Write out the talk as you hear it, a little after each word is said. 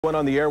When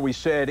on the air, we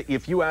said,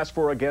 if you ask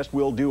for a guest,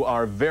 we'll do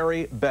our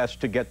very best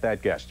to get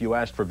that guest. You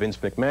asked for Vince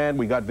McMahon,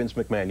 we got Vince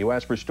McMahon. You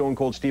asked for Stone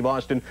Cold Steve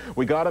Austin,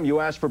 we got him.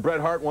 You asked for Bret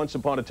Hart once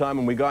upon a time,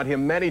 and we got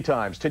him many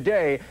times.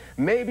 Today,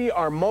 maybe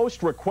our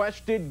most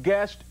requested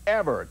guest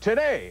ever.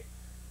 Today,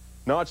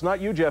 no, it's not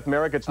you, Jeff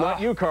Merrick. It's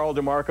not you, Carl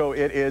DeMarco.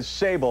 It is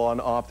Sable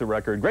on Off the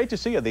Record. Great to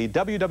see you, the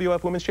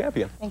WWF Women's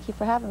Champion. Thank you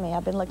for having me.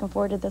 I've been looking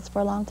forward to this for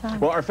a long time.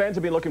 Well, our fans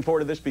have been looking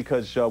forward to this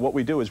because what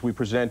we do is we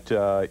present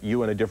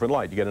you in a different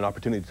light. You get an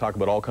opportunity to talk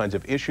about all kinds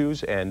of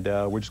issues, and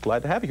we're just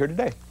glad to have you here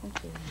today.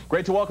 Thank you.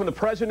 Great to welcome the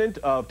president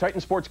of Titan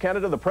Sports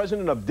Canada, the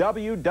president of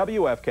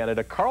WWF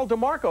Canada, Carl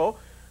DeMarco.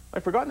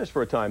 I'd forgotten this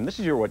for a time.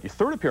 This is your, what, your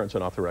third appearance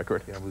on Off the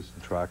Record? Yeah, I'm losing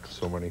track.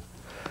 So many.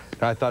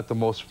 I thought the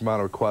most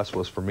amount of requests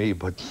was for me,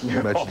 but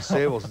you mentioned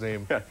Sable's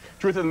name. Yeah.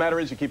 Truth of the matter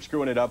is you keep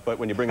screwing it up, but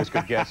when you bring us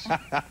good guests,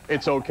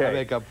 it's okay. I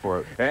make up for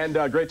it. And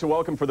great to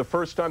welcome for the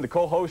first time the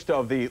co-host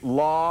of the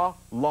Law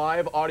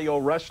Live Audio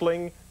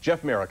Wrestling,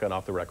 Jeff Merrick on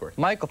Off the Record.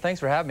 Michael, thanks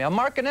for having me. I'm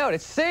marking out.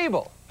 It's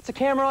Sable. What's the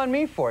camera on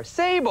me for?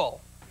 Sable.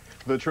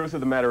 The truth of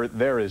the matter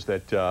there is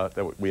that,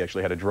 that we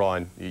actually had a draw,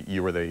 and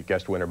you were the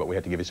guest winner, but we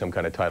had to give you some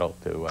kind of title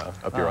to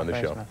appear on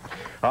the show.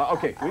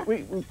 Okay,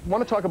 we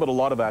want to talk about a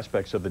lot of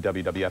aspects of the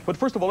WWF, but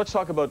first of all, let's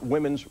talk about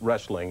women's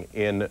wrestling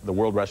in the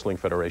World Wrestling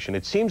Federation.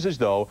 It seems as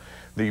though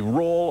the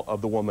role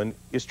of the woman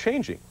is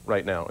changing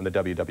right now in the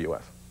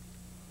WWF.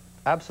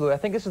 Absolutely. I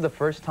think this is the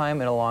first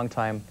time in a long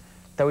time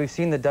that we've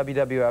seen the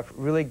WWF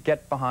really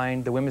get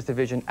behind the women's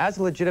division as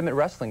a legitimate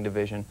wrestling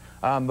division.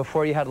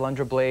 Before you had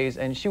Lundra Blaze,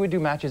 and she would do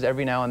matches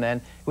every now and then.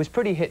 It was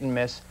pretty hit and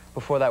miss.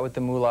 Before that with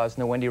the Moolahs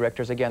and the Wendy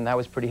Richters, again, that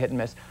was pretty hit and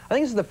miss. I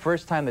think this is the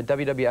first time the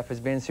WWF has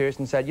been serious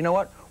and said, you know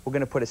what, we're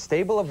going to put a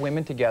stable of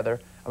women together,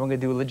 and we're going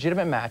to do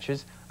legitimate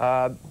matches.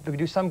 We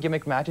do some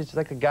gimmick matches, just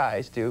like the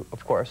guys do,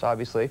 of course,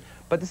 obviously.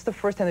 But this is the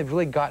first time they've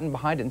really gotten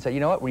behind it and said,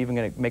 you know what, we're even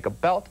going to make a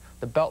belt.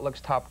 The belt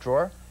looks top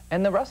drawer,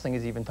 and the wrestling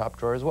is even top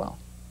drawer as well.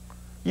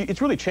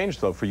 It's really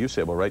changed, though, for you,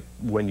 Sable, right?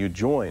 When you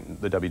joined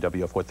the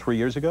WWF, what, 3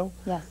 years ago?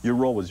 Yes. Your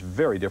role was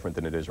very different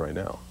than it is right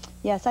now.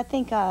 Yes, I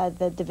think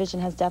the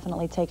division has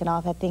definitely taken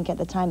off. I think at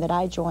the time that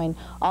I joined,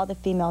 all the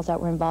females that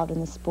were involved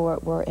in the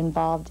sport were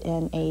involved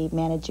in a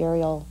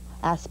managerial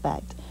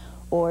aspect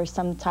or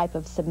some type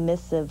of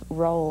submissive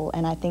role,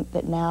 and I think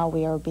that now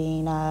we are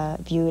being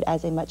viewed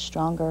as a much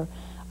stronger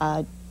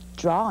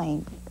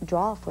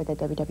draw for the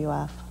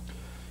WWF.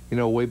 You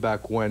know, way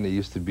back when it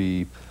used to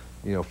be,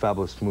 you know,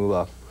 Fabulous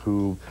Moolah,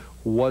 who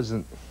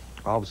wasn't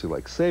obviously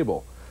like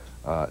Sable.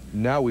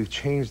 Now we've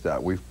changed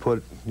that. We've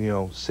put, you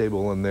know,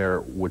 Sable in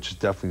there, which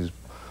definitely is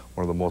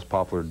one of the most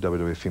popular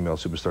WWE female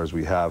superstars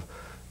we have,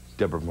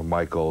 Deborah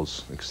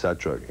Michaels,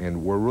 etc.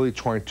 And we're really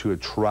trying to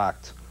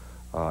attract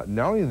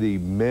not only the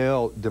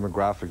male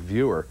demographic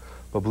viewer,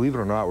 but believe it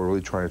or not, we're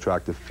really trying to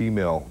attract the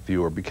female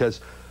viewer,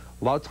 because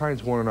a lot of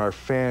times when our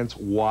fans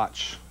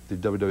watch the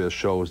WWF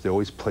shows, they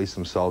always place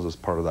themselves as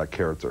part of that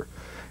character.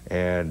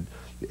 And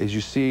as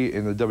you see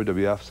in the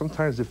WWF,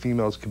 sometimes the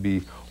females can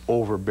be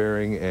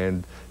overbearing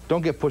and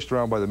don't get pushed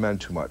around by the men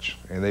too much,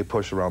 and they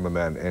push around the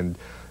men. And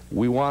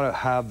we want to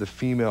have the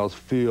females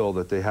feel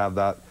that they have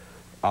that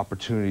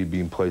opportunity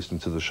being placed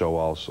into the show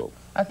also.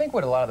 I think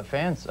what a lot of the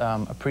fans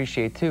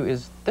appreciate, too,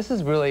 is this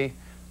is really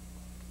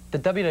the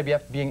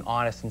WWF being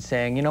honest and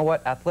saying, you know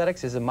what,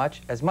 athletics is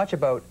as much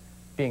about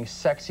being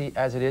sexy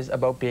as it is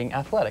about being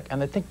athletic.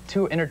 And I think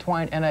two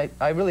intertwined, and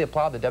I really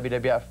applaud the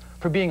WWF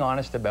for being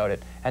honest about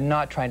it and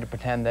not trying to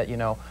pretend that, you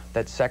know,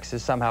 that sex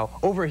is somehow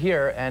over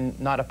here and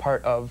not a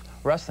part of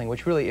wrestling,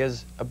 which really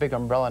is a big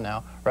umbrella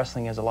now.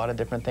 Wrestling is a lot of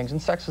different things,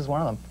 and sex is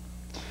one of them.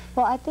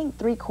 Well, I think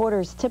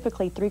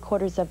typically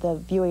three-quarters of the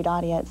viewing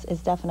audience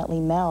is definitely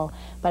male,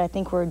 but I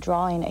think we're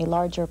drawing a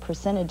larger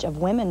percentage of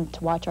women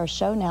to watch our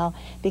show now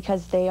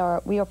because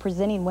we are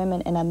presenting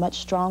women in a much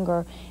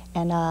stronger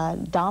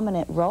and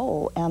dominant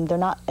role. They're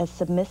not as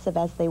submissive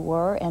as they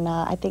were, and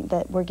I think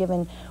that we're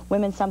giving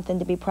women something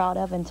to be proud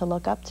of and to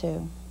look up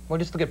to. Well,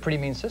 just look at Pretty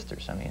Mean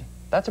Sisters. I mean,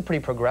 that's a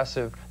pretty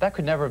progressive, that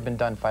could never have been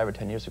done 5 or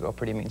 10 years ago,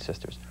 Pretty Mean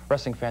Sisters.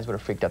 Wrestling fans would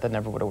have freaked out, that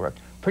never would have worked.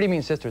 Pretty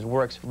Mean Sisters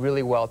works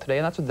really well today,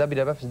 and that's what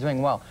WWF is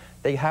doing well.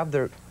 They have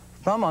their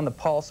thumb on the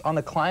pulse, on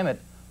the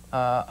climate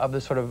of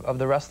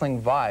the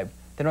wrestling vibe.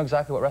 They know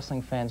exactly what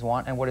wrestling fans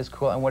want and what is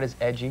cool and what is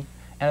edgy,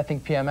 and I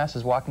think PMS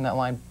is walking that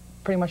line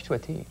pretty much to a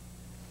T.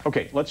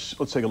 Okay, let's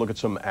take a look at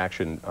some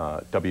action,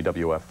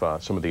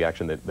 WWF, some of the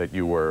action that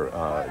you were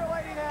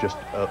just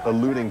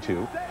alluding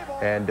to.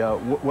 And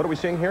what are we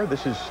seeing here?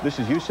 This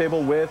is you,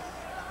 Sable, with?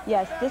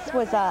 Yes, this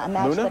was a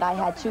match Luna? that I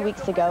had 2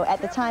 weeks ago.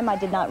 At the time, I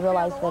did not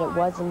realize that it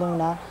was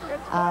Luna,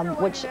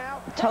 which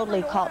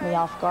totally caught me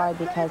off guard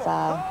because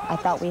I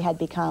thought we had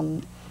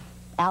become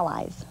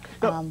allies.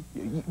 No,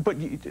 but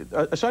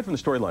aside from the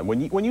storyline,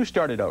 when you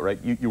started out, right,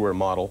 you were a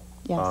model,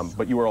 yes.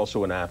 But you were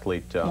also an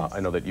athlete. Yes. I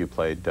know that you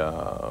played,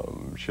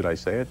 should I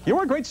say it? You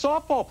were a great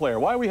softball player.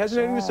 Why are we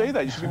hesitating to say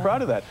that? You should be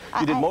proud of that.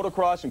 You did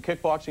motocross and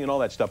kickboxing and all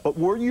that stuff. But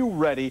were you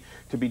ready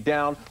to be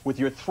down with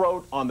your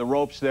throat on the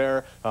ropes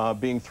there,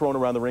 being thrown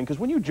around the ring? Because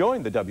when you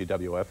joined the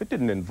WWF, it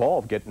didn't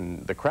involve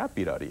getting the crap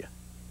beat out of you.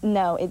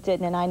 No, it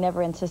didn't, and I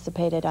never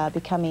anticipated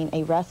becoming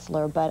a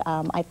wrestler, but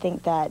I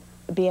think that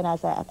being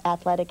as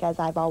athletic as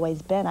I've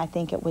always been, I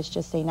think it was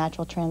just a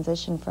natural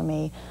transition for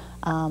me.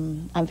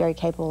 I'm very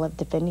capable of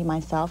defending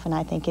myself, and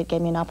I think it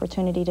gave me an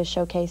opportunity to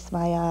showcase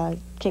my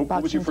kickboxing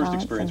What was your first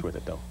talents experience with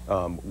it, though?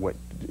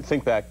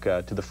 Think back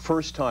to the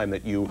first time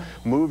that you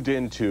moved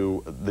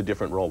into the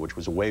different role, which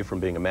was away from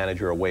being a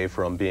manager, away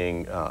from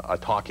being a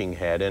talking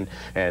head,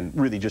 and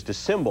really just a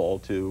symbol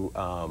to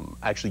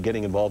actually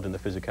getting involved in the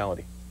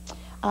physicality.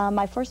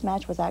 My first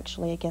match was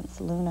actually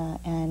against Luna,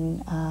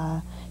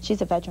 and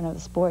she's a veteran of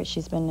the sport.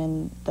 She's been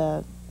in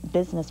the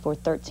business for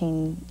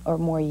 13 or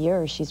more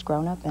years. She's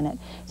grown up in it.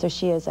 So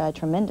she is a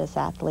tremendous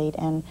athlete,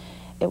 and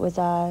it was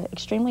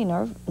extremely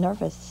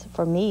nervous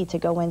for me to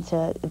go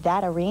into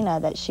that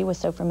arena that she was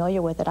so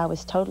familiar with that I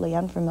was totally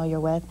unfamiliar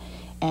with,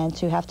 and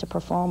to have to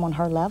perform on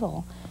her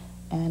level.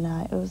 And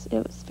it was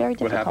very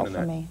difficult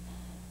for me.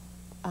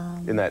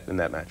 In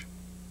that match?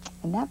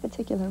 In that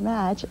particular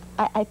match,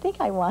 I think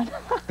I won.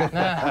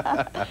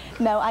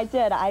 No, I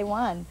did. I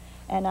won.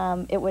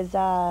 And it was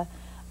a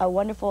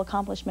wonderful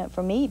accomplishment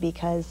for me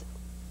because,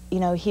 you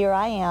know, here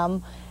I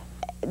am,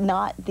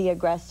 not the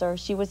aggressor.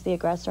 She was the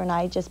aggressor, and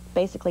I just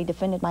basically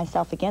defended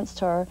myself against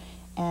her.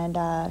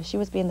 And she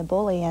was being the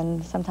bully,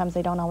 and sometimes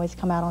they don't always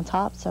come out on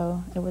top,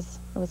 so it was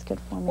good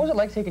for me. What was it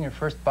like taking your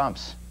first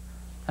bumps?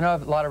 I know a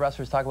lot of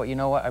wrestlers talk about, you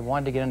know what, I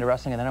wanted to get into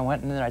wrestling, and then I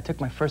went and then I took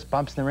my first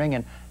bumps in the ring,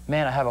 and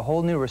man, I have a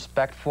whole new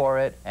respect for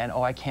it, and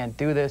oh, I can't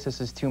do this, this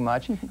is too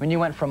much. When you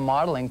went from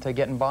modeling to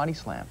getting body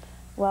slammed.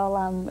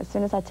 Well, as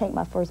soon as I take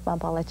my first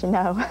bump, I'll let you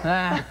know.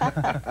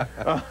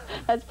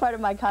 That's part of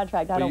my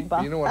contract. I don't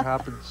bump. You know what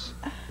happens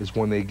is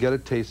when they get a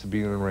taste of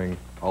being in the ring,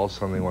 all of a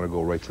sudden they want to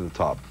go right to the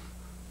top.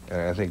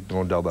 And I think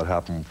no doubt that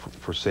happened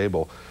for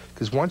Sable.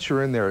 Because once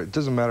you're in there, it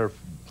doesn't matter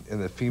if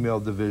in the female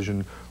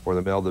division or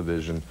the male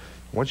division,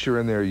 once you're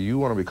in there, you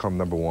want to become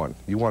 #1.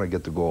 You want to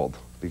get the gold,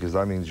 because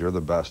that means you're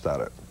the best at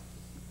it.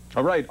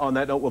 All right, on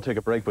that note, we'll take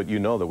a break, but you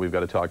know that we've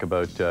got to talk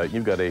about,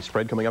 you've got a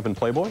spread coming up in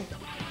Playboy?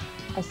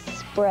 A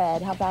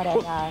spread? How about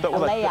a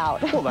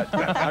layout?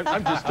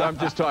 I'm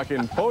just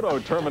talking photo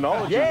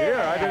terminology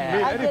here. I didn't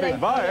mean anything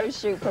by it. I did a photo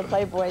shoot for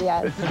Playboy,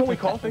 yes. Can we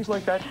call things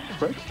like that?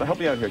 Help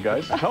me out here,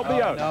 guys. Help me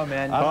out. No,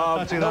 man.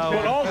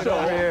 But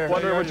also,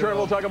 when we return,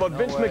 we'll talk about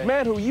Vince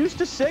McMahon, who used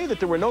to say that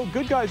there were no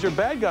good guys or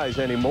bad guys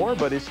anymore,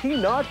 but is he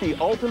not the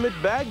ultimate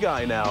bad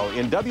guy now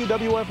in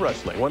WWF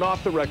wrestling? When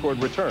Off the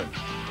Record returns.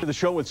 The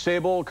show with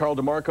Sable, Carl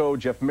DeMarco,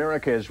 Jeff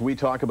Merrick. As we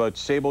talk about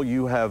Sable,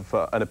 you have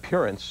an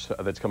appearance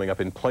that's coming up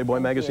in Playboy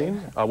magazine.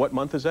 What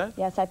month is that?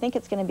 Yes, I think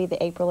it's going to be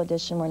the April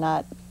edition. We're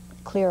not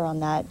clear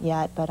on that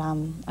yet, but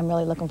I'm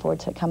really looking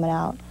forward to it coming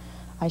out.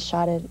 I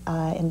shot it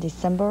in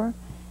December,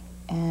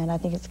 and I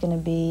think it's going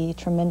to be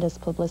tremendous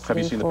publicity. Have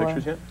you seen the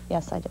pictures yet?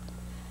 Yes, I did.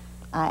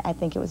 I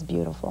think it was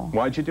beautiful.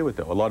 Why'd you do it,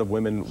 though? A lot of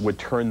women would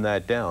turn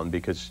that down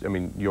because, I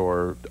mean, you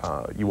want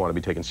to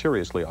be taken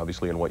seriously,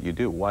 obviously, in what you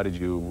do. Why did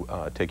you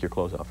take your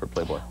clothes off for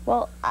Playboy?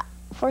 Well,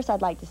 first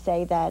I'd like to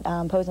say that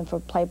posing for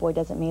Playboy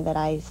doesn't mean that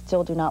I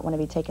still do not want to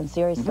be taken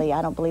seriously.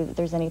 I don't believe that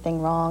there's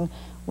anything wrong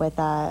with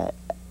a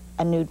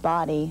nude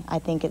body. I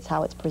think it's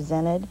how it's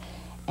presented.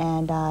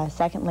 And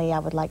secondly, I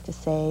would like to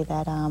say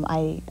that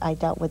I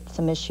dealt with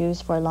some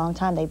issues for a long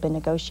time. They've been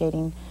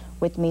negotiating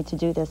with me to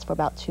do this for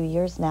about 2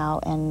 years now,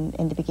 and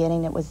in the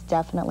beginning it was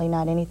definitely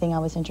not anything I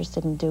was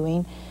interested in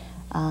doing.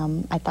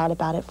 I thought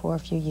about it for a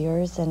few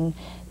years, and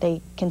they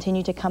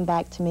continued to come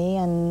back to me,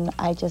 and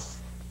I just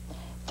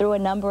threw a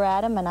number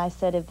at them, and I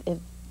said if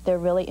they're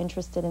really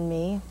interested in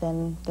me,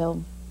 then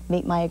they'll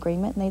meet my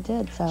agreement, and they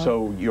did.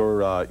 So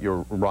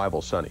your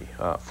rival, Sunny,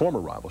 former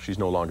rival, she's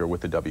no longer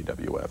with the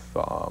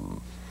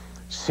WWF,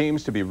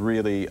 seems to be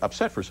really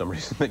upset for some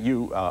reason that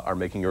you are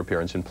making your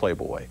appearance in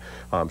Playboy.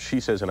 She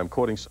says, and I'm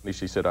quoting Sunny,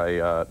 she said,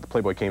 the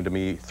Playboy came to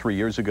me 3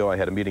 years ago. I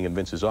had a meeting in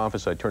Vince's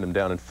office. I turned him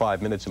down in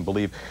 5 minutes, and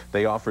believe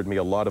they offered me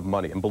a lot of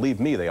money. And believe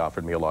me, they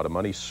offered me a lot of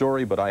money.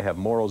 Sorry, but I have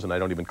morals, and I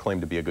don't even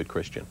claim to be a good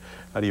Christian.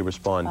 How do you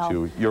respond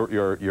to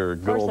your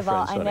good old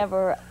friend,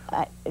 Sunny?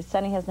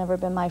 Sunny has never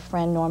been my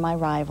friend nor my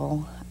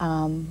rival.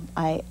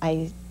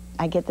 I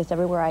get this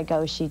everywhere I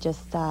go. She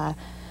just...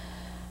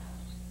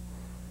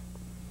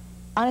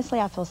 Honestly,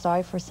 I feel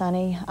sorry for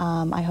Sunny.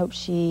 I hope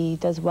she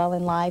does well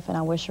in life, and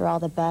I wish her all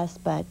the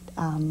best, but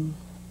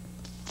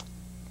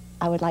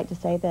I would like to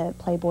say that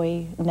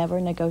Playboy never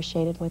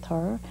negotiated with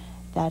her,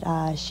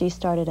 that she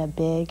started a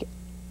big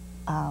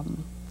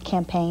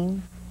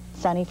campaign,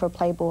 Sunny for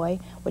Playboy,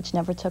 which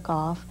never took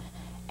off,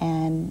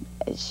 and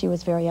she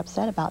was very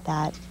upset about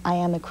that. I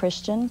am a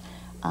Christian.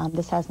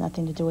 This has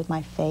nothing to do with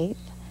my faith.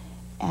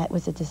 It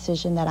was a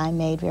decision that I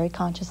made very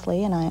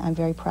consciously, and I'm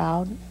very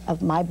proud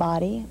of my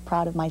body,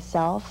 proud of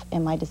myself,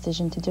 and my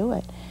decision to do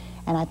it.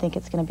 And I think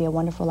it's going to be a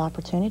wonderful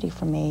opportunity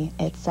for me.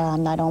 It's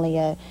not only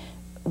a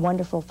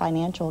wonderful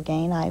financial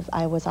gain,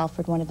 I was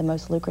offered one of the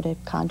most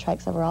lucrative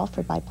contracts ever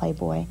offered by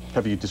Playboy.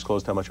 Have you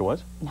disclosed how much it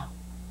was? No,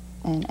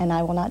 and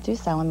I will not do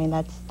so. I mean,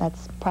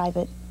 that's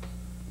private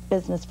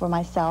business for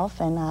myself,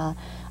 and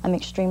I'm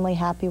extremely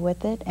happy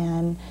with it.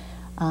 And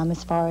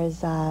as far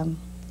as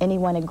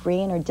anyone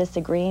agreeing or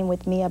disagreeing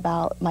with me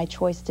about my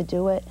choice to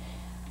do it.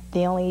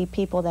 The only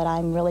people that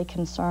I'm really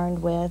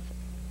concerned with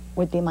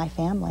would be my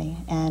family,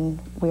 and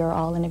we are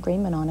all in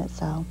agreement on it,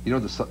 so. You know,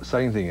 the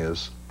exciting thing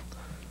is,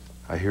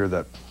 I hear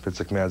that Vince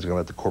McMahon's going to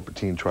let the corporate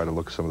team try to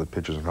look at some of the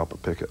pictures and help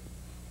it pick it.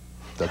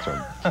 That's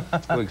what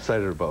I'm really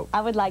excited about.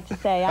 I would like to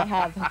say I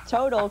have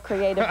total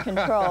creative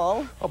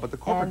control. Oh, but the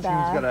corporate team's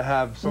got to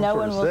have some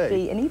sort of say. No one will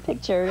see any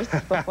pictures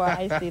before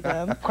I see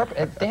them.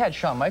 They had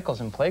Shawn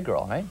Michaels in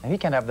Playgirl, right? And he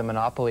can't have the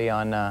monopoly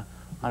on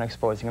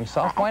exposing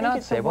himself. Why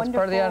not, Sable? It's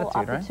part of the attitude,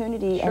 right?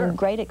 Opportunity and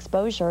great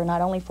exposure,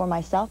 not only for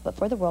myself, but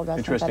for the World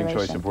Wrestling Federation.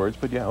 Interesting choice of words,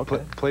 but yeah,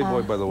 okay.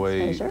 Playboy, by the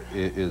way,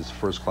 is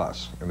first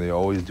class, and they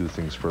always do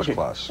things first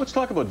class. Let's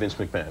talk about Vince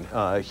McMahon.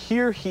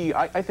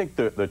 I think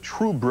the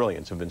true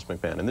brilliance of Vince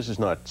McMahon, and this is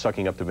not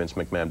sucking up to Vince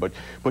McMahon,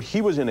 but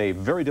he was in a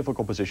very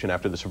difficult position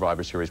after the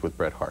Survivor Series with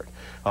Bret Hart.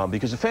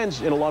 Because the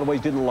fans, in a lot of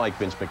ways, didn't like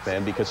Vince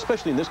McMahon, because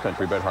especially in this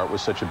country, Bret Hart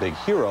was such a big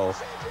hero.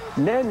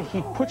 And then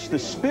he puts the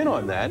spin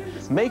on that,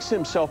 makes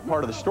himself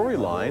part of the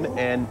storyline,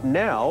 and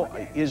now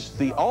is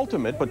the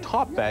ultimate but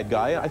top bad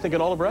guy, I think,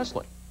 in all of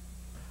wrestling.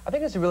 I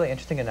think it's a really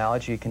interesting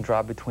analogy you can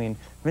draw between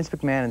Vince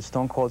McMahon and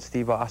Stone Cold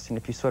Steve Austin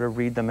if you sort of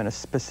read them in a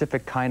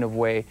specific kind of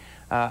way.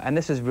 And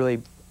this is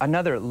really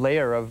another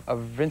layer of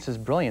Vince's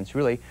brilliance,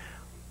 really.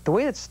 The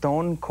way that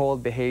Stone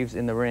Cold behaves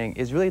in the ring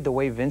is really the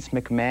way Vince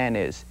McMahon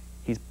is.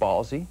 He's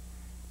ballsy,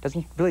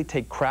 doesn't really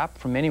take crap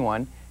from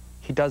anyone.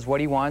 He does what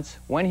he wants,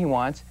 when he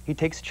wants, he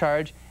takes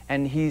charge,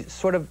 and he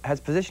sort of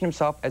has positioned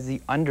himself as the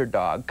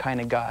underdog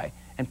kind of guy,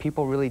 and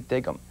people really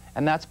dig him.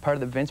 And that's part of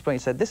the Vince point. He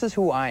said, this is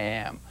who I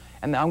am,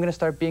 and I'm going to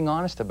start being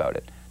honest about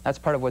it. That's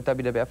part of what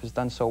WWF has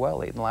done so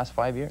well in the last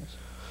 5 years.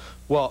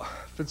 Well,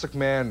 Vince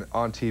McMahon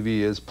on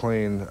TV is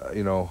playing,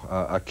 you know,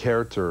 a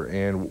character,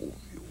 and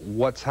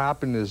what's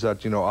happened is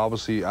that, you know,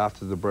 obviously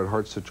after the Bret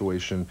Hart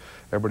situation,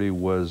 everybody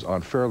was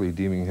unfairly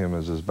deeming him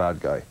as this bad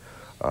guy.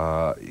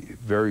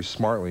 Very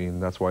smartly,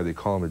 and that's why they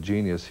call him a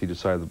genius, he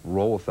decided to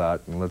roll with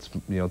that, and let's,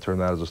 you know, turn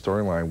that as a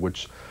storyline,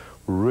 which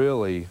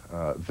really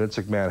Vince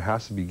McMahon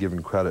has to be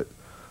given credit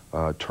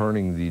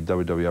turning the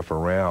WWF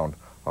around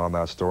on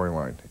that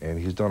storyline, and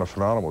he's done a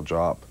phenomenal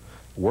job.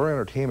 We're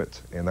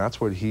entertainment, and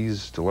that's what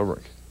he's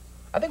delivering.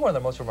 I think one of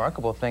the most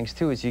remarkable things,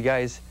 too, is you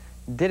guys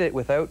did it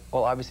without,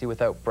 well, obviously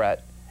without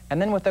Bret,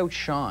 and then without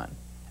Shawn,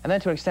 and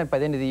then to an extent, by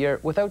the end of the year,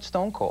 without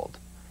Stone Cold.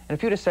 And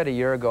if you'd have said a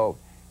year ago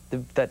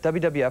that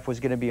WWF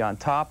was going to be on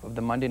top of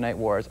the Monday Night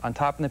Wars, on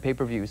top in the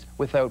pay-per-views,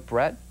 without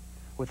Bret,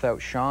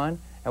 without Shawn,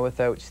 and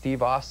without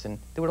Steve Austin,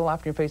 they would have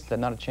laughed in your face and said,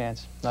 not a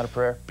chance, not a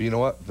prayer. But you know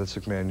what? Vince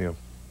McMahon knew.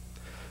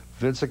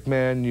 Vince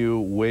McMahon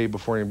knew way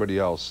before anybody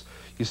else.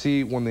 You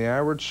see, when the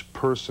average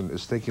person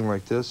is thinking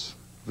like this,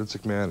 Vince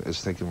McMahon is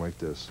thinking like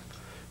this.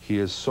 He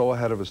is so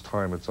ahead of his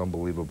time, it's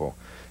unbelievable.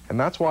 And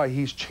that's why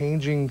he's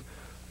changing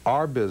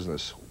our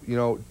business. You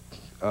know,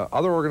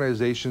 other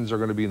organizations are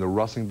going to be in the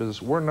wrestling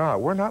business. We're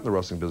not. We're not in the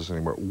wrestling business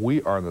anymore.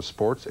 We are in the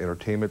sports,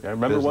 entertainment business.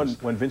 I remember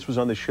when Vince was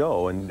on the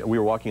show, and we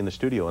were walking in the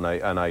studio,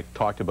 and I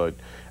talked about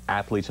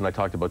athletes, and I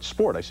talked about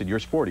sport. I said, "Your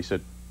sport." He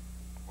said,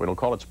 "We don't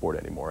call it sport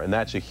anymore," and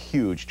that's a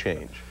huge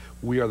change.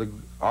 We are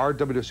our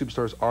WWF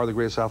superstars are the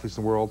greatest athletes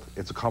in the world.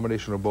 It's a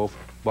combination of both.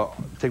 But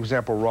take for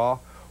example, Raw.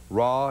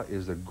 Raw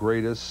is the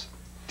greatest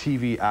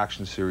TV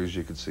action series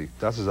you could see.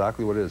 That's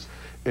exactly what it is.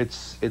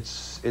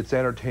 It's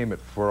entertainment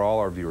for all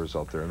our viewers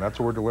out there, and that's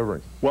what we're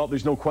delivering. Well,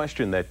 there's no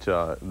question that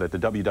that the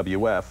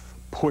WWF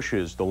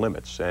pushes the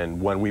limits,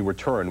 and when we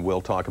return,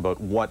 we'll talk about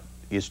what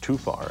is too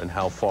far and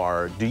how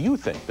far do you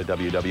think the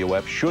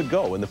WWF should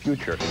go in the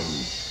future.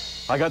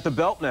 I got the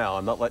belt now.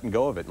 I'm not letting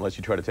go of it unless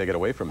you try to take it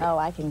away from me. Oh,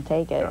 I can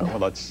take it. Well,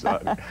 that's,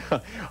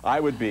 I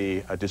would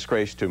be a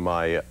disgrace to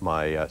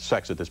my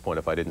sex at this point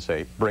if I didn't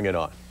say, bring it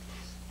on.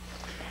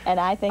 And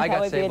I think I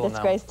would be a Sable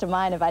disgrace to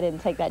mine if I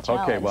didn't take that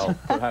challenge. Okay, well,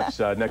 perhaps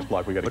next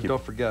block we got to keep. But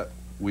don't forget,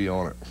 we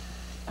own it.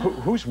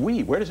 Who's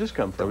we? Where does this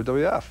come from?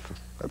 WWF.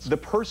 That's the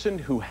person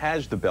who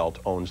has the belt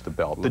owns the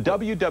belt. The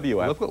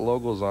WWF. Look what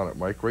logo's on it,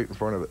 Mike, right in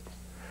front of it.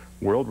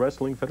 World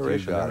Wrestling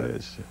Federation. You got There it. it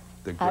is.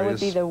 The I would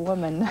be the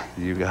woman.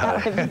 You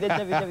got it. I would be the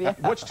WWF.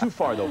 What's too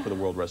far, though, for the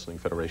World Wrestling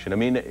Federation? I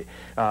mean,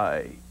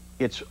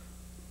 it's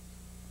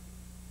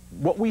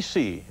what we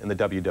see in the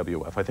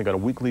WWF, I think, on a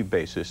weekly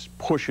basis,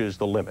 pushes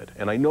the limit.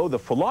 And I know the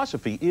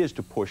philosophy is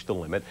to push the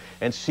limit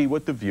and see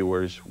what the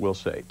viewers will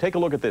say. Take a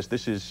look at this.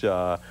 This is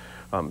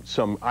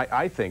some,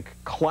 I think,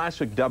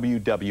 classic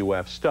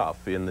WWF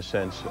stuff in the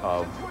sense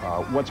of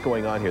what's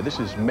going on here. This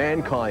is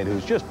Mankind,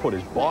 who's just put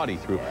his body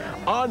through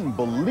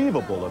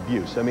unbelievable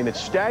abuse. I mean, it's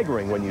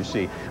staggering when you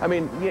see. I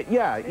mean,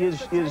 yeah,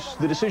 is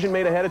the decision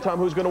made ahead of time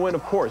who's going to win?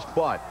 Of course.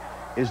 But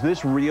is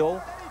this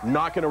real?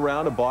 Knocking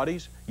around of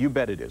bodies? You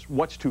bet it is.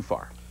 What's too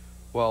far?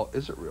 Well,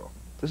 is it real?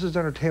 This is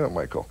entertainment,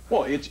 Michael.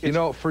 Well, it's you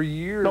know, for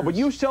years. No, but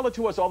you tell it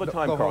to us all the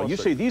time, Carl. You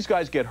say these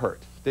guys get hurt.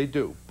 They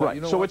do. But right.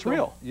 You know so what, it's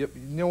real. You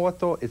know what,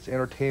 though? It's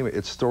entertainment.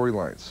 It's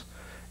storylines.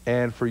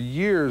 And for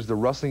years, the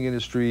wrestling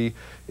industry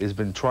has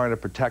been trying to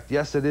protect.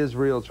 Yes, it is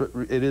real.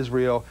 It is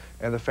real.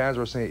 And the fans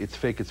were saying it's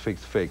fake. It's fake.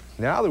 It's fake.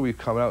 Now that we've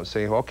come out and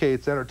saying, okay,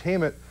 it's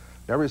entertainment,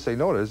 everybody say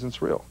no, it isn't.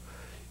 It's real.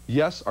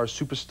 Yes, our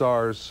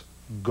superstars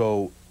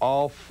go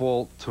all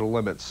full to the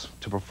limits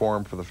to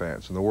perform for the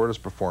fans, and the word is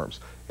performs.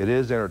 It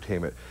is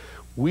entertainment.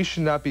 We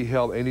should not be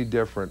held any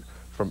different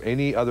from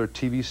any other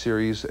TV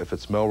series, if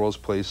it's Melrose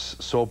Place,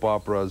 soap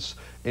operas,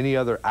 any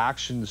other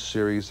action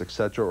series,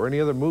 etc., or any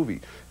other movie.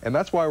 And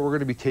that's why we're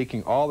going to be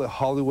taking all the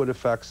Hollywood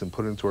effects and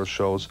put into our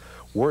shows.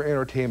 We're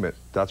entertainment.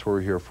 That's what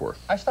we're here for.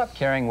 I stopped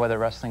caring whether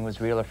wrestling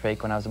was real or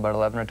fake when I was about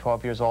 11 or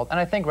 12 years old, and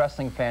I think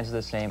wrestling fans are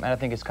the same, and I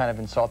think it's kind of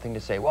insulting to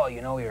say, well,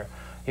 you know,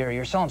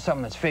 you're selling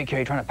something that's fake here,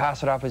 you're trying to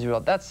pass it off as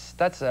real.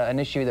 That's an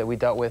issue that we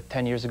dealt with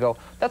 10 years ago.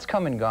 That's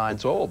come and gone.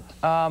 It's old.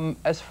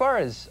 As far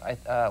as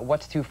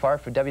what's too far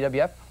for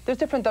WWF, there's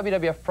different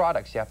WWF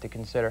products you have to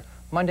consider.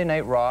 Monday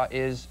Night Raw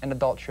is an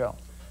adult show,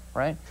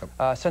 right?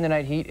 Sunday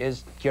Night Heat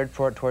is geared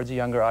towards a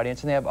younger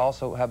audience, and they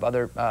also have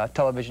other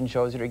television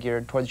shows that are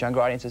geared towards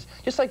younger audiences,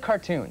 just like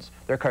cartoons.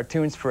 There are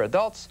cartoons for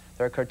adults,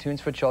 there are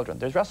cartoons for children.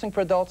 There's wrestling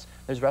for adults,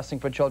 there's wrestling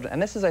for children.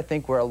 And this is, I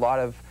think, where a lot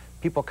of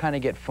people kind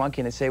of get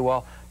funky and they say,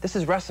 well, this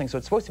is wrestling, so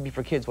it's supposed to be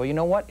for kids. Well, you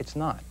know what? It's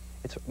not.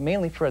 It's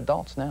mainly for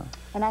adults now.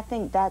 And I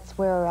think that's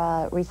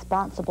where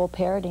responsible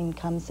parenting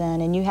comes in,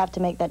 and you have to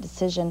make that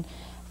decision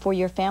for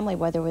your family,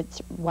 whether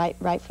it's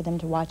right for them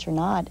to watch or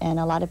not. And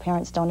a lot of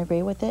parents don't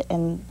agree with it,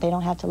 and they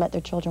don't have to let their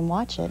children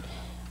watch it.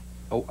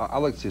 Oh, I'd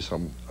like to say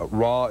something.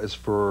 Raw is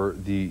for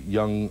the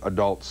young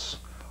adults.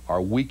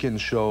 Our weekend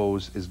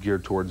shows is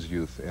geared towards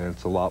youth, and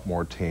it's a lot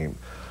more tame.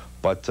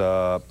 But,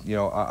 you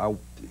know,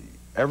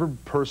 every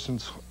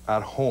person's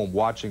at home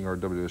watching our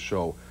WWF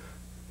show,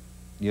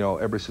 you know,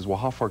 everybody says, well,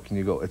 how far can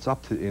you go? It's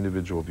up to the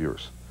individual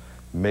viewers.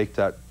 Make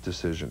that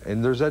decision.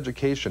 And there's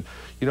education.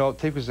 You know,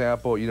 take for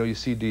example, you know, you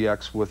see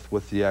DX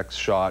with the X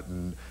shot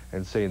and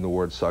saying the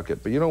word suck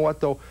it. But you know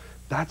what, though?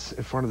 That's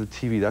in front of the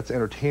TV. That's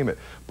entertainment.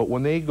 But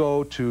when they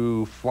go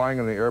to flying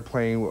on an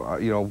airplane,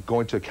 you know,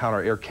 going to a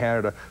counter, Air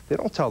Canada, they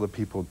don't tell the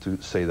people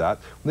to say that.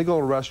 When they go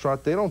to a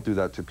restaurant, they don't do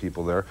that to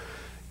people there.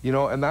 You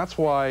know, and that's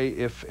why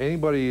if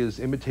anybody is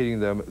imitating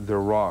them, they're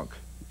wrong.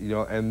 You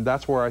know, and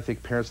that's where I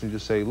think parents need to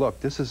say, look,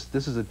 this is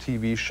a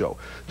TV show.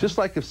 Just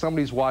like if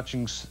somebody's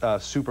watching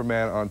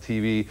Superman on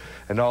TV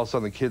and all of a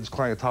sudden the kid's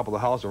climbing on top of the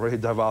house and ready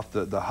to dive off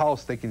the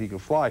house thinking he can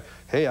fly,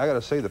 hey, I got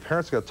to say, the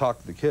parents got to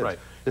talk to the kids. Right.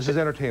 This is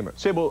entertainment.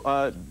 Sable,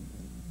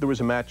 there was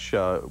a match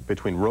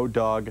between Road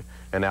Dogg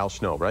and Al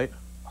Snow, right?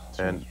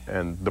 And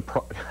the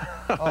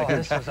oh,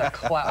 this was a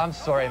I'm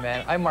sorry,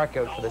 man. I mark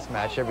out for this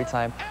match every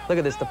time. Look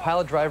at this, the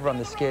pile driver on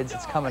the skids.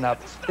 It's coming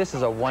up. This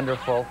is a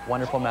wonderful,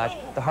 wonderful match.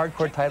 The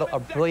hardcore title, a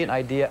brilliant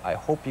idea. I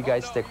hope you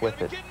guys stick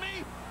with it.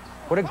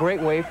 What a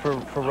great way for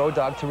Road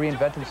Dogg to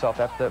reinvent himself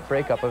after the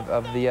breakup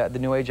of the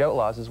New Age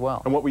Outlaws as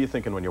well. And what were you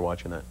thinking when you're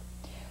watching that?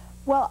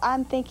 Well,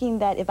 I'm thinking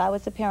that if I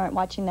was a parent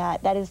watching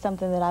that, that is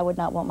something that I would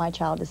not want my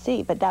child to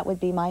see, but that would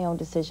be my own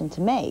decision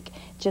to make.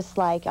 Just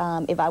like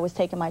if I was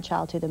taking my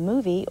child to the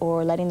movie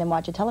or letting them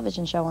watch a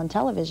television show on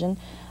television,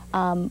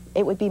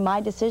 it would be my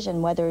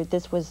decision whether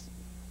this was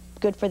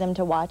good for them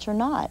to watch or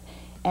not.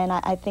 And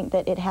I think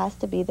that it has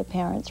to be the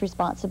parents'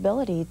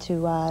 responsibility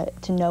to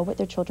know what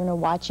their children are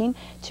watching,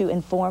 to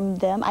inform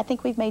them. I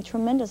think we've made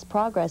tremendous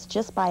progress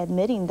just by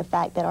admitting the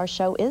fact that our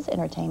show is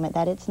entertainment,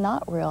 that it's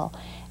not real.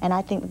 And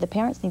I think that the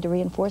parents need to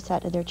reinforce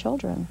that to their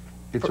children.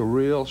 It's a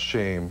real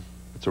shame.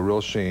 It's a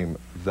real shame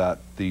that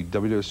the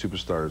WWF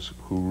superstars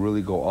who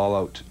really go all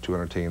out to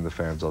entertain the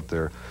fans out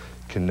there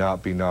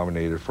cannot be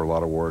nominated for a lot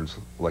of awards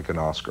like an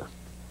Oscar.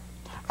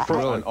 For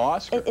an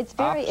Oscar? It's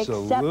very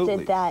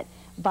accepted that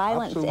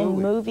violence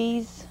in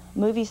movies,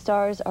 movie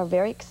stars are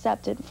very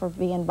accepted for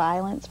being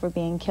violence, for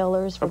being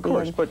killers, for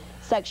being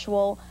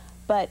sexual.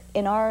 But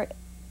in our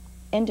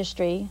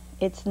industry,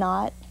 it's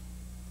not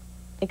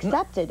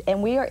accepted.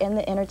 And we are in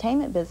the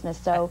entertainment business,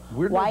 so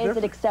why is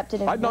it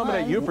accepted in I'd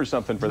nominate you for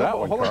something for that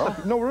one, Carl.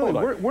 No, really,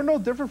 we're no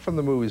different from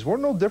the movies. We're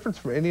no different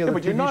from any other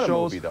TV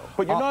shows.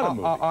 But you're not a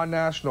movie. On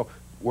national.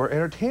 We're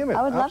entertainment.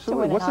 I would love to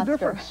win an Oscar. What's the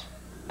difference?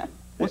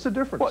 What's the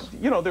difference?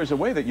 Well, you know, there's a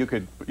way that you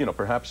could, you know,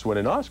 perhaps win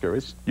an Oscar.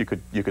 You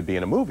could be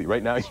in a movie.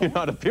 Right now, you're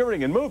not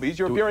appearing in movies.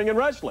 You're appearing in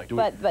wrestling.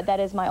 But that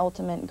is my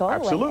ultimate goal.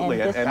 Absolutely,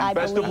 and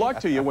best of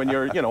luck to you when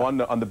you're, you know,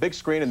 on the big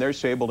screen and there's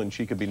Sable and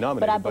she could be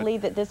nominated. But I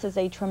believe that this is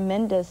a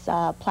tremendous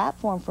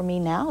platform for me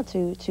now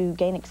to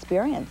gain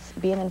experience,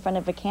 being in front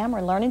of a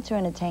camera, learning to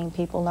entertain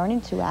people,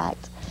 learning to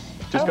act.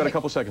 Just got a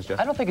couple seconds, Jeff.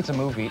 I don't think it's a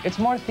movie. It's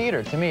more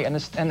theater to me, and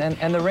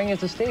the ring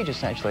is the stage,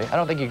 essentially. I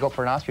don't think you go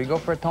for an Oscar, you go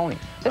for a Tony.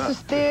 This is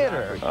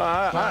theater.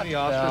 I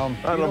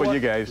don't know about you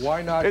guys.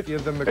 Why not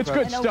give them the credit?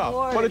 It's good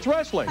stuff, but it's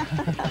wrestling.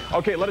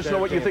 Okay, let us know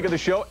what you think of the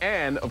show,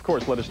 and, of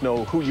course, let us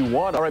know who you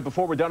want. All right,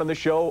 before we're done on this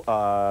show,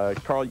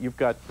 Carl, you've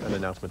got an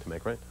announcement to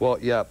make, right? Well,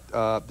 yeah.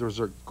 There's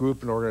a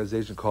group, an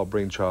organization called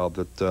Brainchild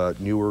that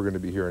knew we were going to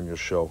be here on your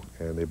show,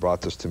 and they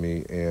brought this to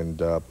me,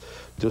 and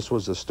this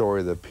was a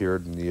story that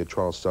appeared in the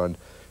Toronto Sun.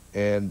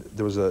 And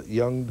there was a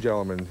young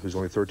gentleman who's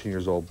only 13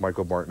 years old,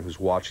 Michael Martin, who's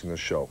watching the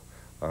show.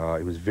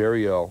 He was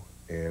very ill,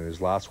 and his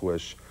last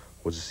wish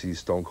was to see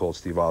Stone Cold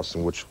Steve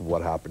Austin, which is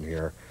what happened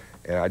here.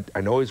 And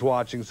I know he's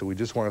watching, so we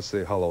just want to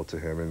say hello to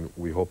him, and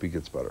we hope he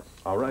gets better.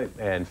 All right.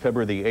 And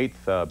February the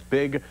 8th,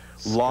 big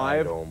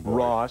live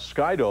Raw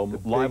Skydome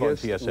live on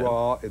TSN.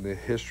 Raw in the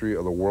history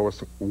of the World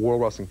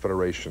Wrestling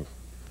Federation.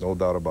 No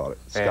doubt about it.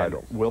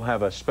 Skydome. And we'll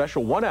have a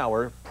special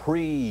 1-hour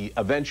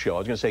pre-event show. I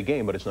was going to say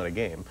game, but it's not a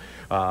game.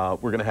 We're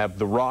going to have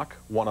The Rock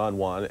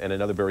one-on-one and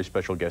another very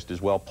special guest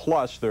as well.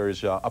 Plus,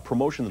 there's a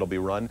promotion that'll be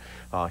run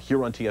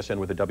here on TSN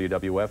with the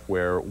WWF,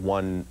 where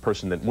one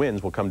person that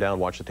wins will come down,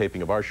 watch the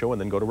taping of our show,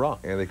 and then go to Raw.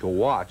 And they can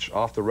watch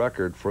Off the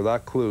Record for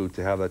that clue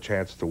to have that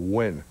chance to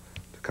win.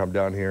 Come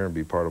down here and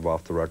be part of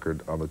Off the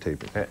Record on the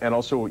taping. And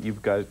also, you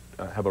guys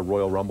have a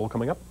Royal Rumble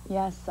coming up?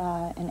 Yes,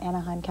 in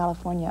Anaheim,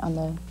 California on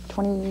the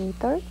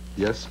 23rd?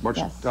 Yes, March,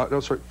 yes. No,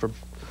 sorry, from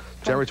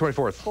January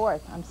 24th.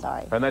 4th, I'm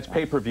sorry. And that's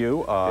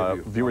pay-per-view,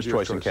 viewer's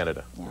choice in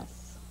Canada.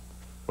 Yes.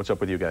 What's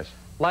up with you guys?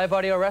 Live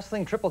Audio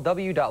Wrestling,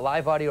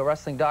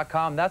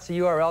 www.liveaudiowrestling.com. That's the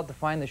URL to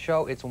find the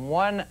show. It's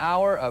 1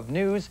 hour of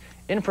news,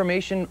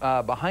 information,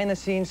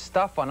 behind-the-scenes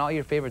stuff on all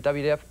your favorite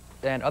WWF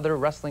and other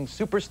wrestling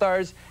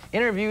superstars,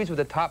 interviews with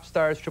the top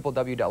stars,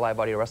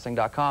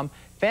 www.liveaudiowrestling.com,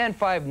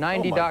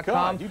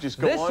 fan590.com. You just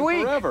go this on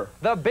week, forever.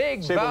 The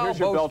Big Sable, here's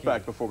your belt Bowski.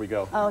 back before we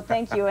go. Oh,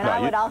 thank you. And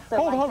I would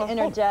also like to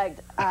interject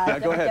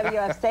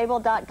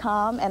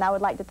www.sable.com, and I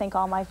would like to thank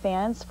all my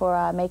fans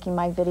for making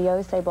my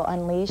video, Sable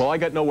Unleashed. Well, I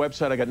got no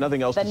website. I got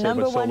nothing else to say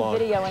but so long. The #1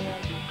 video in there.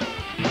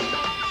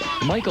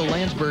 Michael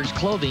Landsberg's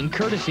clothing,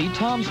 courtesy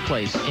Tom's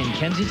Place in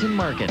Kensington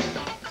Market.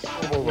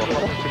 Over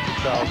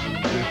 150,000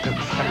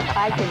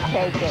 I can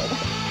take it.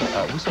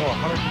 we saw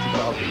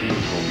 150,000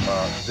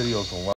 videos online.